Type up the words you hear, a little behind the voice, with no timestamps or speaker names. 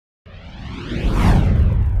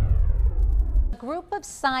group of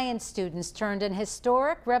science students turned an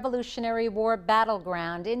historic Revolutionary War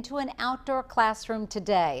battleground into an outdoor classroom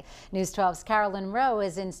today. News 12's Carolyn Rowe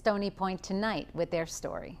is in Stony Point tonight with their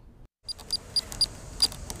story.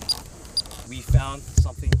 We found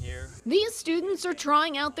something here. These students are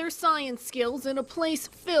trying out their science skills in a place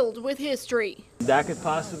filled with history. That could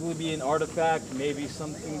possibly be an artifact, maybe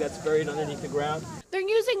something that's buried underneath the ground. They're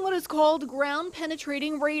using what is called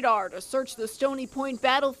ground-penetrating radar to search the Stony Point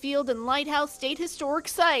Battlefield and Lighthouse State Historic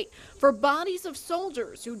Site for bodies of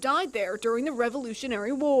soldiers who died there during the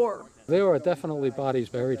Revolutionary War. There are definitely bodies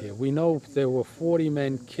buried here. We know there were 40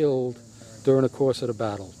 men killed during the course of the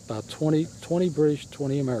battle, about 20 British,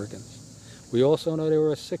 20 Americans. We also know there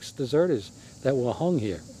were 6 deserters that were hung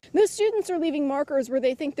here. The students are leaving markers where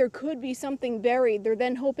they think there could be something buried. They're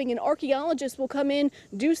then hoping an archaeologist will come in,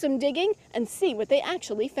 do some digging, and see what they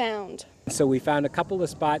actually found. So we found a couple of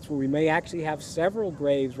spots where we may actually have several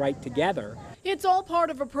graves right together. It's all part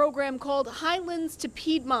of a program called Highlands to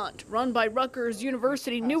Piedmont, run by Rutgers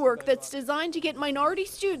University Newark, that's designed to get minority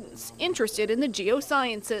students interested in the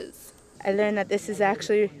geosciences. I learned that this is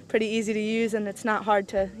actually pretty easy to use, and it's not hard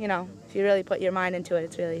to, if you really put your mind into it,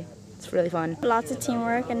 it's really fun. Lots of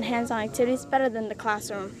teamwork and hands-on activities, better than the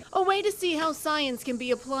classroom. A way to see how science can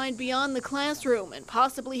be applied beyond the classroom and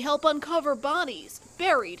possibly help uncover bodies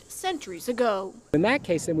buried centuries ago. In that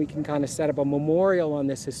case, then we can kind of set up a memorial on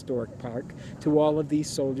this historic park to all of these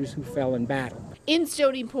soldiers who fell in battle. In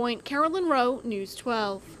Stony Point, Carolyn Rowe, News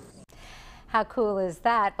 12. How cool is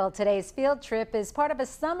that? Well, today's field trip is part of a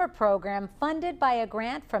summer program funded by a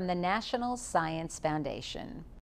grant from the National Science Foundation.